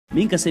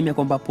Mimi nikasema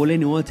kwamba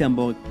poleni wote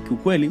ambao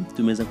kiukweli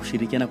tumeweza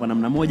kushirikiana kwa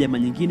namna moja ama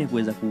nyingine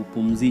kuweza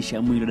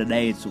kupumzisha mwili wa dada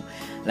yetu.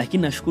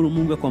 Lakini nashukuru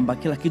Mungu kwamba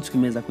kila kitu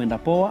kimeweza kwenda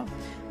poa,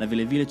 na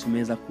vile vile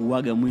tumeweza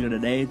kuuaga mwili wa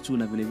dada yetu,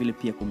 na vile vile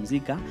pia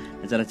kumzika,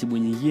 na taratibu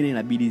nyingine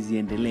inabidi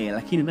ziendelee.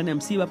 Lakini ndani ya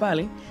msiba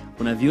pale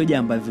kuna vioja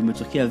ambavyo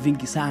vimetokea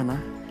vingi sana,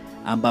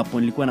 ambapo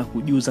nilikuwa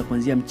nakujuza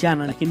kuanzia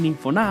mchana. Lakini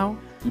for now,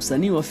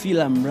 msanii wa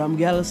filamu Ram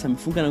Girls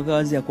amefunga na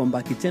kawazi ya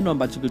kwamba kitendo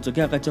ambacho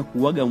kilitokea wakati wa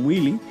kuuaga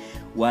mwili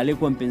wa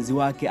aliyekuwa mpenzi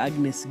wake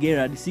Agnes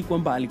Gerard si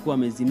kwamba alikuwa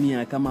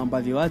amezimia kama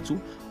ambavyo watu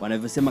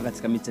wanavyosema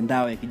katika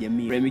mitandao ya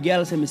kijamii. Ram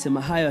Girls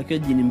amesema hayo akiwa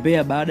jijini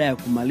Mbeya baada ya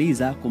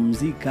kumaliza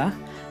kumzika,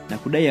 na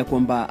kudai ya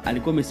kwamba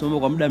alikuwa amesimama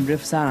kwa muda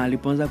mrefu sana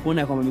alipoanza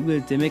kuona kwamba miguu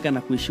ilitemeka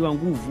na kuishiwa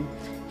nguvu.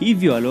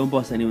 Hivyo aliomba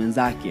wasanii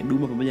wenzake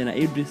Duma pamoja na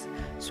Idris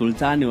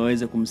Sultani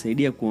waweze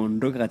kumsaidia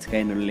kuondoka katika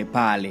eneo lile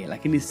pale.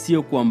 Lakini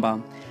sio kwamba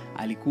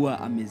alikuwa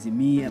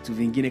amezimia, vitu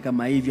vingine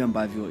kama hivyo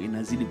ambavyo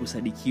inazidi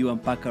kusadikiwa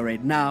mpaka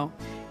right now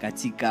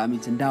katika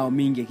mitandao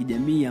mingi ya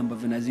kijamii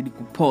ambavyo inazidi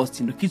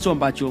kupost. Ndio kitu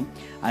ambacho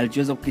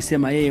alichoweza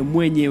kukisema yeye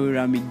mwenyewe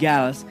Ram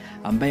Girls,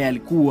 ambaye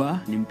alikuwa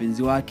ni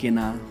mpenzi wake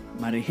na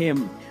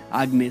marehemu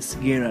Agnes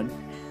Gerard,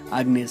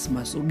 Agnes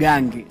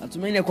Masogange.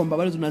 Natumaini kwamba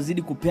bado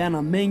tunazidi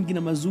kupeana mengi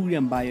na mazuri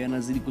ambayo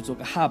yanazidi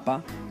kutoka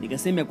hapa.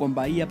 Nikasema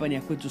kwamba hii hapa ni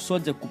ya kwetu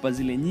sote kukupa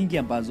zile nyingi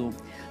ambazo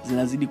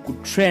zinazidi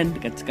kutrend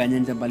katika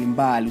nyanja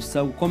mbalimbali.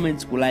 Usisahau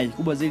comment, kulike,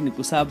 kubwa zaidi ni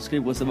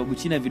kusubscribe, kwa sababu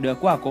chini ya video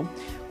kwako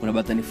kuna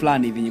batani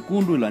fulani hivi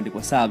nyekundu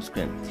iliyoandikwa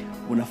subscribe.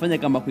 Unafanya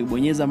kama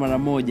kuibonyeza mara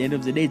moja, end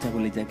of the day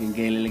itakuletea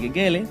kengele.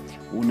 Kengele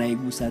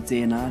unaigusa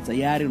tena,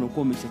 tayari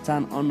unakuwa umesha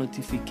turn on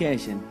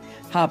notification.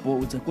 Hapo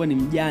utakuwa ni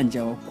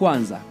mjanja wa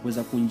kwanza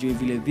kuweza kuenjoy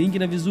vile vingi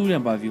na vizuri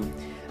ambavyo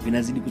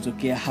vinazidi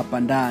kutokea hapa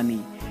ndani.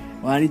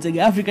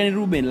 Wananitaga African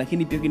Ruben,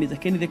 lakini pia kinita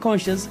Kenny the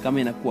Conscious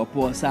kama inakuwa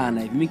poa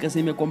sana. Hivi mimi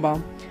kasema kwamba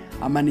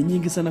amani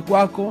nyingi sana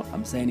kwako.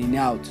 I'm signing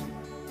out.